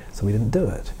idea, so we didn't do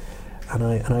it." And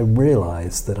I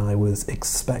realised that I was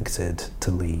expected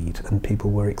to lead, and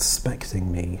people were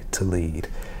expecting me to lead.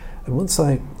 And once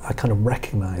I kind of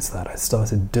recognized that, I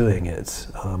started doing it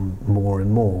more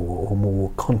and more, or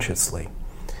more consciously.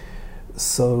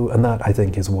 So, and that I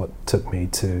think is what took me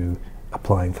to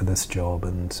applying for this job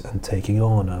and taking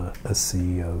on a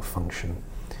CEO function.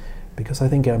 Because I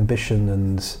think ambition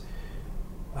and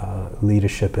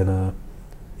leadership in a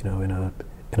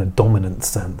dominant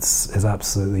sense is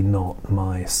absolutely not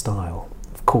my style.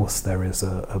 Of course, there is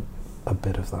a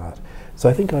bit of that. So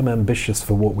I think I'm ambitious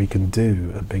for what we can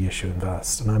do at Big Issue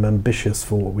Invest, and I'm ambitious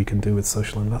for what we can do with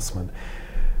social investment.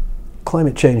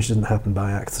 Climate change didn't happen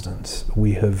by accident.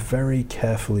 We have very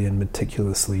carefully and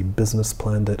meticulously business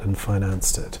planned it and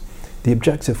financed it. The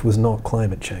objective was not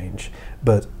climate change,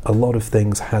 but a lot of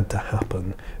things had to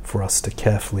happen for us to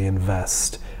carefully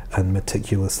invest and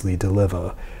meticulously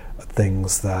deliver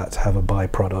things that have a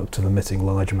byproduct of emitting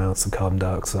large amounts of carbon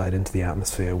dioxide into the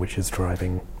atmosphere, which is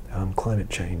driving climate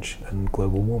change and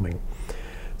global warming.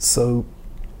 So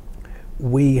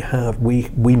we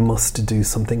must do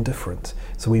something different.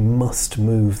 So we must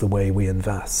move the way we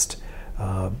invest,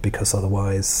 because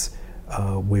otherwise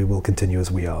we will continue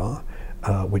as we are,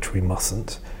 which we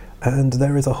mustn't. And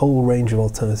there is a whole range of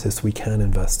alternatives we can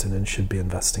invest in and should be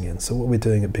investing in. So what we're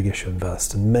doing at Big Issue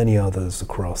Invest and many others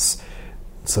across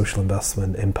social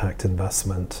investment, impact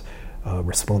investment,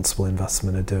 responsible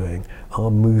investment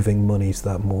are moving money to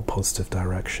that more positive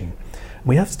direction.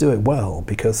 We have to do it well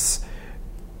because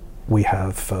we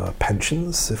have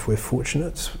pensions, if we're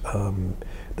fortunate.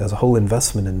 There's a whole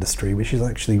investment industry which is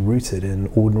actually rooted in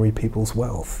ordinary people's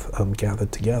wealth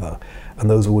gathered together. And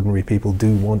those ordinary people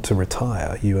do want to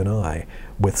retire, you and I,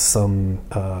 with some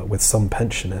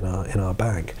pension in our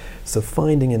bank. So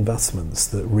finding investments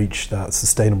that reach that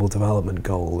sustainable development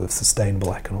goal of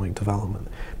sustainable economic development,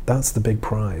 that's the big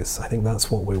prize. I think that's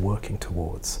what we're working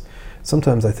towards.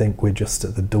 Sometimes I think we're just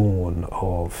at the dawn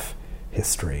of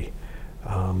history.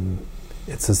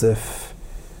 It's as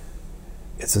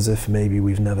if maybe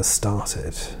we've never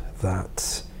started.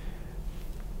 That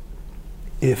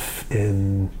if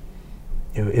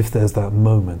there's that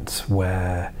moment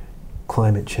where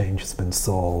climate change has been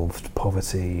solved,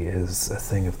 poverty is a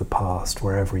thing of the past,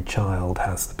 where every child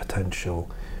has the potential,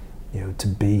 to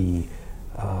be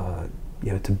a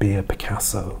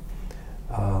Picasso.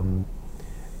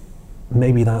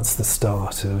 Maybe that's the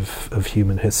start of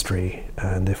human history,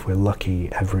 and if we're lucky,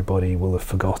 everybody will have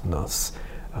forgotten us,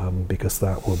 because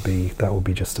that will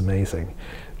be just amazing.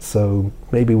 So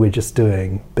maybe we're just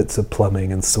doing bits of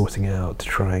plumbing and sorting out to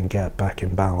try and get back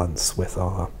in balance with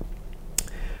our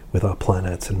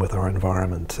planet and with our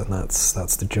environment, and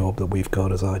that's the job that we've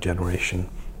got as our generation,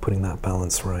 putting that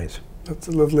balance right. That's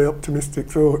a lovely optimistic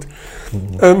thought.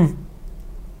 Mm-hmm.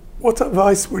 What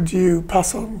advice would you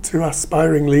pass on to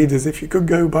aspiring leaders? If you could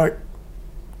go back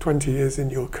 20 years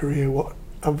in your career, what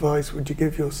advice would you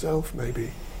give yourself, maybe?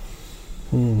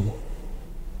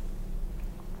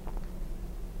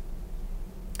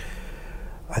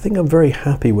 I think I'm very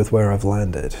happy with where I've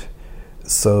landed.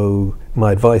 So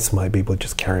my advice might be, well,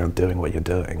 just carry on doing what you're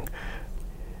doing.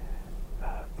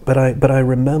 But I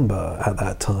remember at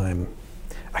that time,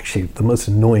 actually, the most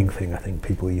annoying thing I think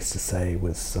people used to say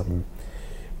was,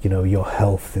 your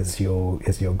health is your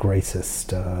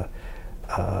greatest,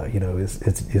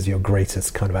 is your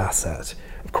greatest kind of asset.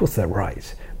 Of course they're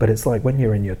right, but it's like when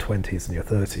you're in your 20s and your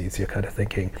 30s, you're kind of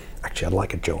thinking, actually, I'd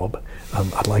like a job,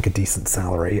 I'd like a decent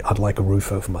salary, I'd like a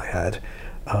roof over my head,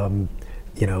 I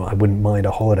wouldn't mind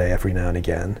a holiday every now and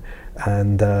again,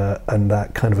 and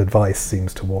that kind of advice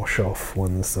seems to wash off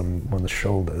one's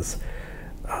shoulders.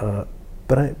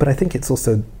 But I think it's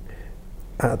also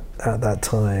at that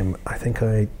time, I think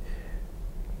I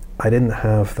didn't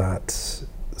have that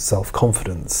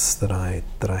self-confidence that I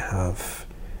have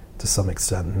to some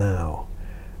extent now,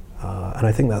 and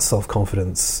I think that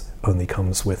self-confidence only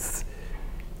comes with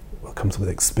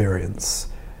experience.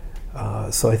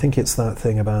 So I think it's that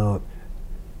thing about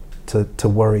to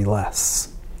worry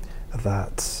less,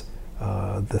 that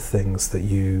the things that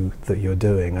you're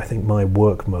doing. I think my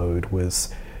work mode was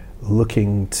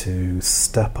looking to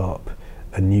step up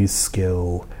a new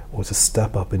skill or to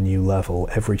step up a new level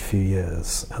every few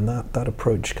years, and that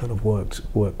approach kind of worked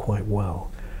quite well.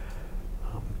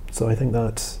 So I think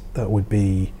that would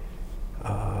be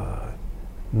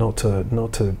not to.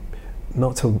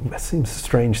 It seems a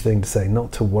strange thing to say,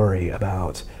 not to worry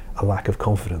about a lack of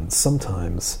confidence.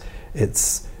 Sometimes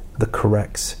it's the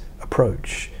correct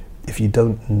approach. If you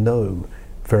don't know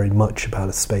very much about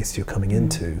a space you're coming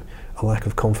into, a lack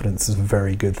of confidence is a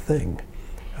very good thing,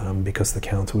 because the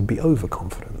counter would be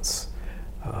overconfidence.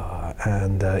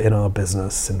 And in our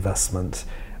business investment,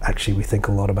 actually we think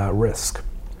a lot about risk.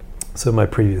 So my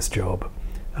previous job,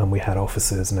 and we had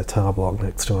offices in a tower block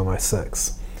next to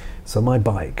MI6. So my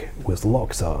bike was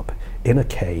locked up in a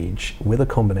cage with a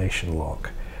combination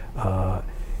lock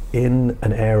in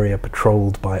an area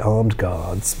patrolled by armed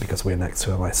guards because we were next to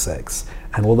MI6.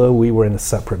 And although we were in a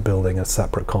separate building, a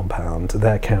separate compound,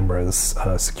 their cameras,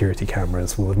 security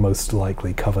cameras, would have most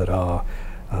likely covered our,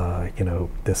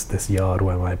 this yard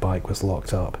where my bike was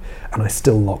locked up. And I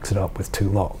still locked it up with 2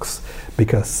 locks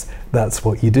because that's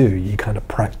what you do. You kind of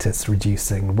practice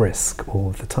reducing risk all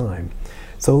of the time.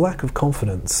 So a lack of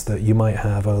confidence that you might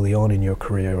have early on in your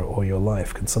career or your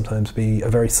life can sometimes be a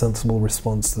very sensible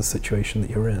response to the situation that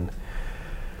you're in.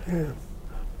 Yeah,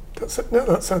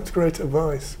 that sounds great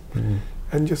advice. Mm.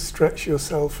 And just stretch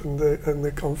yourself, and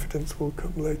the confidence will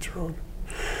come later on.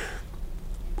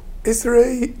 Is there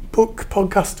a book,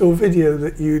 podcast, or video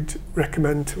that you'd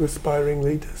recommend to aspiring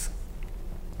leaders?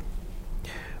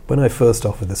 When I first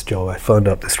offered this job, I phoned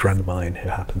up this friend of mine who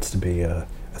happens to be a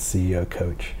CEO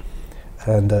coach.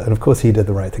 And of course he did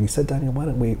the right thing. He said, Daniel, why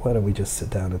don't we just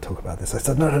sit down and talk about this? I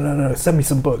said, no, send me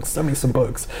some books.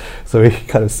 So he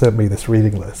kind of sent me this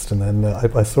reading list, and then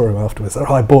I saw him afterwards. Oh,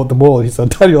 I bought them all. He said,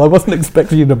 Daniel, I wasn't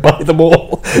expecting you to buy them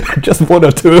all, just 1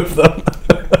 or 2 of them.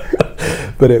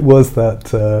 But it was I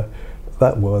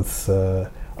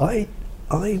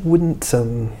wouldn't,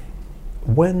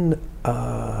 when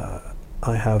I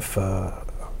have,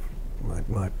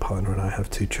 my partner and I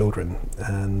have 2 children,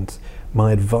 and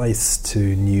my advice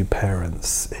to new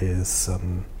parents is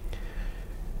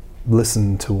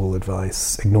listen to all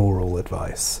advice, ignore all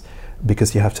advice,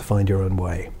 because you have to find your own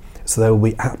way. So there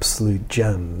will be absolute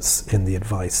gems in the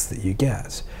advice that you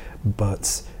get,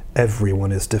 but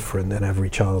everyone is different and every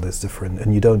child is different,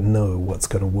 and you don't know what's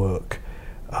going to work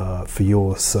for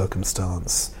your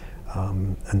circumstance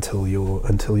until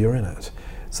you're in it.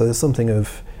 So there's something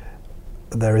of,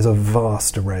 there is a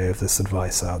vast array of this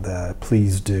advice out there.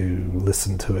 Please do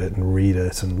listen to it and read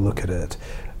it and look at it,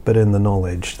 but in the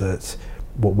knowledge that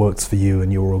what works for you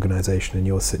and your organisation and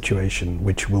your situation,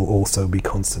 which will also be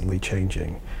constantly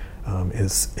changing,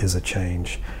 is a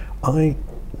change. I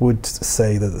would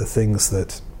say that the things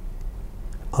that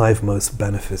I've most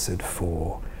benefited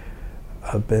for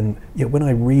have been, when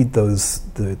I read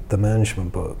the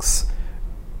management books,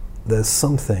 there's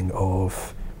something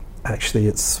of, actually,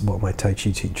 it's what my Tai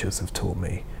Chi teachers have taught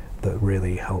me that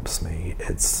really helps me.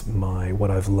 It's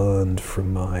what I've learned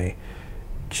from my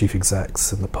chief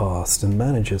execs in the past and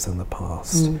managers in the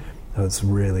past has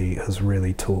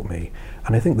really taught me.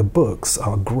 And I think the books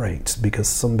are great because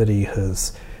somebody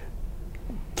has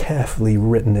carefully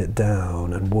written it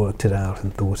down and worked it out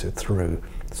and thought it through.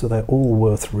 So they're all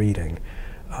worth reading.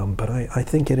 But I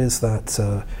think it is that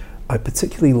I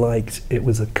particularly liked, it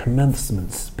was a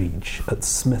commencement speech at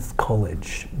Smith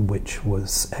College, which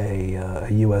was a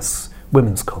US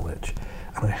women's college.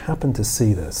 And I happened to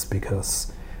see this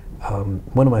because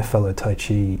one of my fellow Tai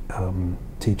Chi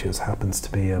teachers happens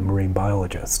to be a marine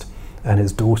biologist, and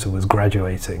his daughter was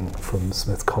graduating from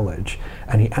Smith College,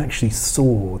 and he actually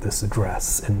saw this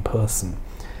address in person.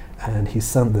 And he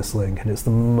sent this link, and it's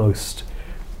the most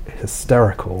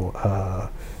hysterical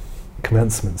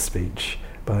commencement speech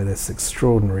by this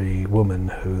extraordinary woman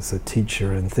who's a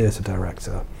teacher and theatre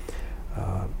director.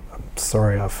 I'm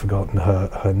sorry I've forgotten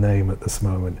her name at this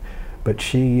moment, but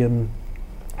she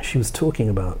was talking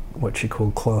about what she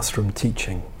called classroom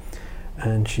teaching,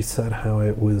 and she said how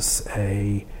it was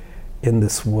in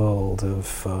this world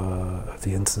of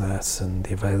the internet and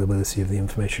the availability of the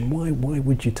information, why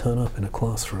would you turn up in a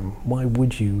classroom? Why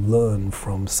would you learn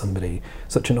from somebody?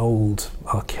 Such an old,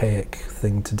 archaic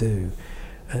thing to do.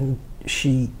 And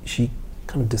she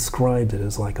kind of described it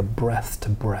as like a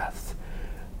breath-to-breath,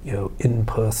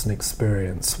 in-person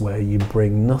experience where you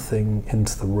bring nothing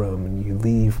into the room and you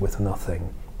leave with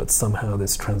nothing, but somehow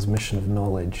this transmission of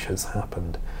knowledge has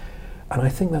happened. And I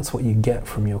think that's what you get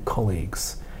from your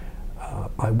colleagues.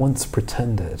 I once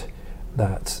pretended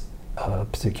that a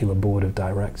particular board of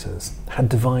directors had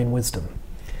divine wisdom.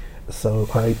 So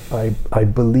I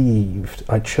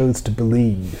chose to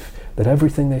believe that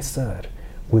everything they said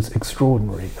was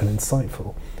extraordinary and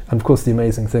insightful. And of course the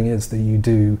amazing thing is that you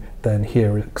do then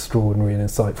hear extraordinary and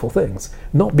insightful things.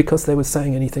 Not because they were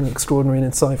saying anything extraordinary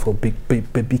and insightful, but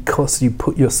because you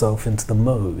put yourself into the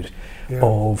mode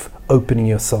of opening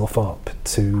yourself up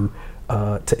to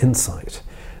insight.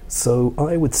 So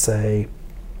I would say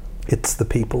it's the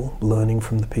people, learning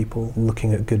from the people,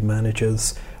 looking at good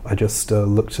managers. I just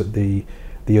looked at the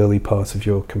early part of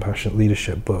your Compassionate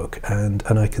Leadership book, and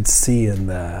I could see in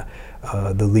there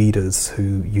the leaders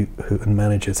and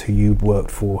managers who you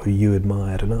worked for, who you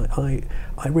admired, and I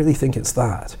really think it's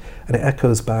that. And it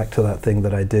echoes back to that thing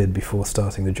that I did before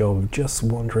starting the job of just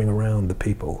wandering around the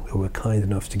people who were kind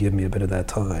enough to give me a bit of their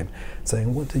time,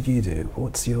 saying, what did you do?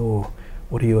 What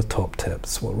are your top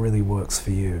tips? What really works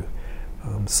for you?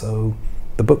 So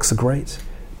the books are great,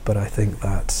 but I think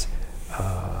that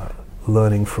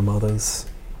learning from others.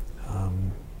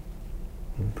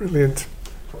 Brilliant.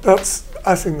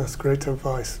 I think that's great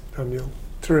advice, Danyal.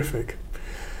 Terrific.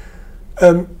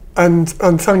 And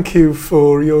thank you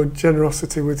for your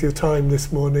generosity with your time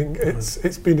this morning.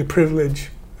 It's been a privilege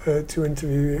to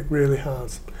interview you. It really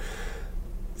has.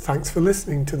 Thanks for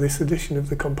listening to this edition of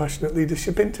the Compassionate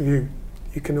Leadership Interview.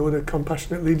 You can order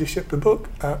Compassionate Leadership, the book,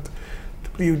 at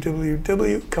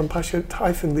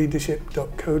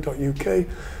www.compassionate-leadership.co.uk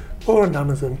or on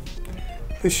Amazon.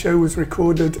 This show was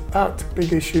recorded at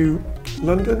Big Issue,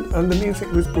 London, and the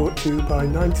music was brought to you by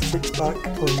 96 Black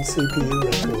on CPU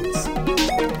Records.